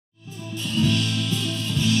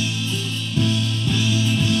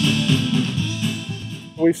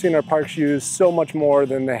We've seen our parks used so much more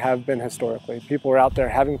than they have been historically. People are out there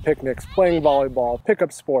having picnics, playing volleyball,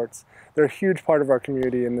 pickup sports. They're a huge part of our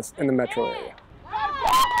community in the metro area.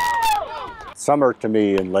 Summer to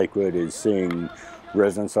me in Lakewood is seeing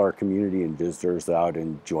residents of our community and visitors out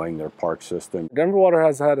enjoying their park system. Denver Water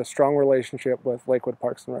has had a strong relationship with Lakewood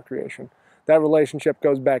Parks and Recreation. That relationship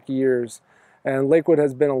goes back years, and Lakewood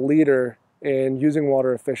has been a leader in using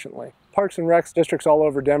water efficiently. Parks and Recs districts all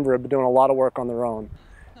over Denver have been doing a lot of work on their own.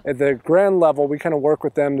 At the grand level, we kind of work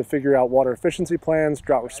with them to figure out water efficiency plans,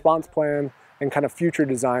 drought response plan, and kind of future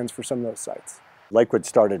designs for some of those sites. Lakewood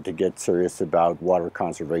started to get serious about water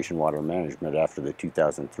conservation, water management after the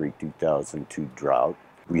 2003-2002 drought.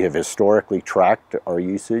 We have historically tracked our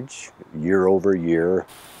usage year over year,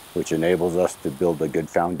 which enables us to build a good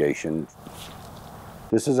foundation.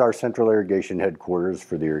 This is our central irrigation headquarters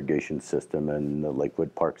for the irrigation system and the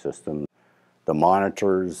Lakewood Park system. The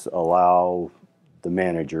monitors allow the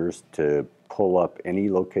managers to pull up any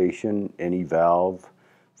location, any valve,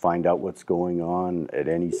 find out what's going on at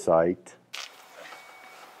any site.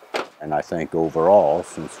 And I think overall,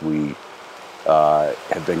 since we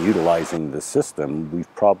have been utilizing the system,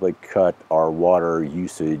 we've probably cut our water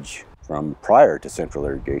usage from prior to central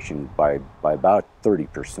irrigation by about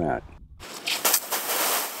 30%.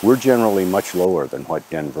 We're generally much lower than what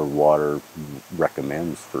Denver Water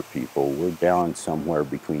recommends for people. We're down somewhere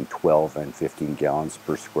between 12 and 15 gallons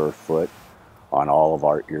per square foot on all of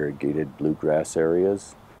our irrigated bluegrass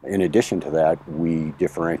areas. In addition to that, we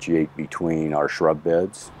differentiate between our shrub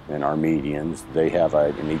beds and our medians. They have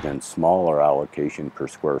an even smaller allocation per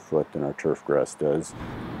square foot than our turf grass does.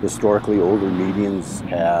 Historically, older medians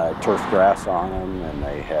had turf grass on them, and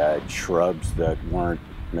they had shrubs that weren't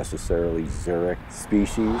necessarily xeric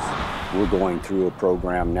species. We're going through a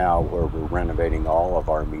program now where we're renovating all of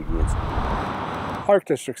our medians. Park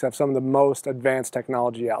districts have some of the most advanced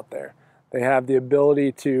technology out there. They have the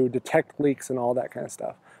ability to detect leaks and all that kind of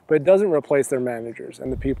stuff. But it doesn't replace their managers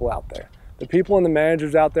and the people out there. The people and the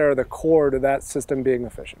managers out there are the core to that system being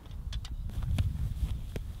efficient.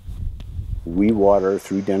 We water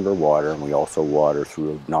through Denver Water, and we also water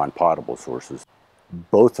through non-potable sources.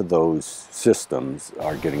 Both of those systems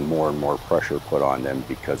are getting more and more pressure put on them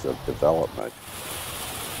because of development.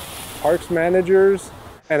 Parks managers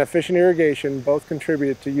and efficient irrigation both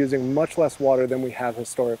contribute to using much less water than we have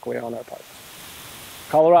historically on our parks.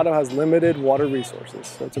 Colorado has limited water resources,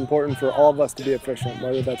 so it's important for all of us to be efficient,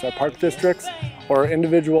 whether that's our park districts or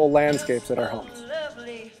individual landscapes at our homes.